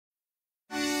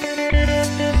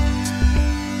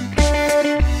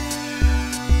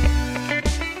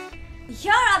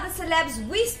celebs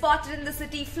we spotted in the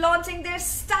city flaunting their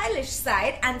stylish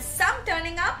side and some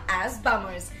turning up as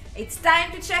bummers. It's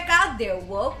time to check out their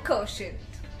woke quotient.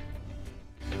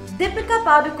 Deepika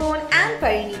Padukone and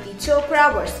Parineeti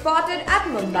Chopra were spotted at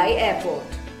Mumbai airport.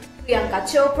 Priyanka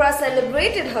Chopra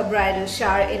celebrated her bridal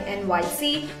shower in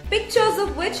NYC, pictures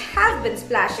of which have been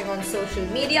splashing on social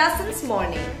media since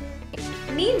morning.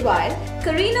 Meanwhile,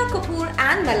 Kareena Kapoor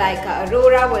and Malaika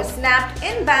Arora were snapped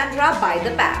in Bandra by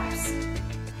the Paps.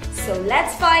 So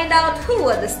let's find out who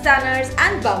were the stunners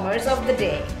and bummers of the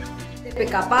day.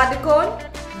 Deepika Padukone,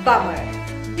 bummer.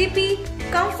 Dippy,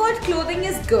 comfort clothing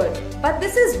is good, but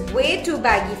this is way too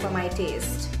baggy for my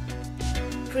taste.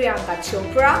 Priyanka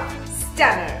Chopra,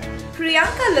 stunner.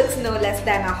 Priyanka looks no less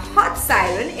than a hot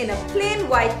siren in a plain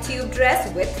white tube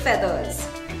dress with feathers.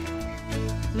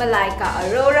 Malaika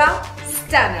Arora,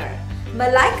 stunner.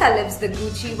 Malaika lives the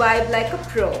Gucci vibe like a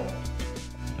pro.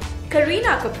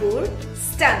 Kareena Kapoor,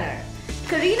 stunner.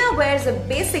 Kareena wears a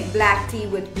basic black tee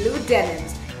with blue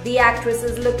denims. The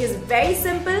actress's look is very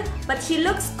simple, but she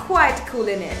looks quite cool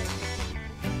in it.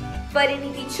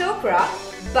 Parineeti Chopra,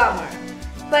 bummer.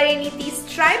 Parineeti's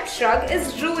striped shrug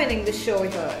is ruining the show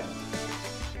here.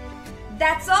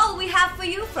 That's all we have for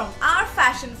you from our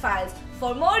fashion files.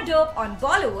 For more dope on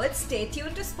Bollywood, stay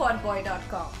tuned to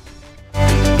SpotboyE.com.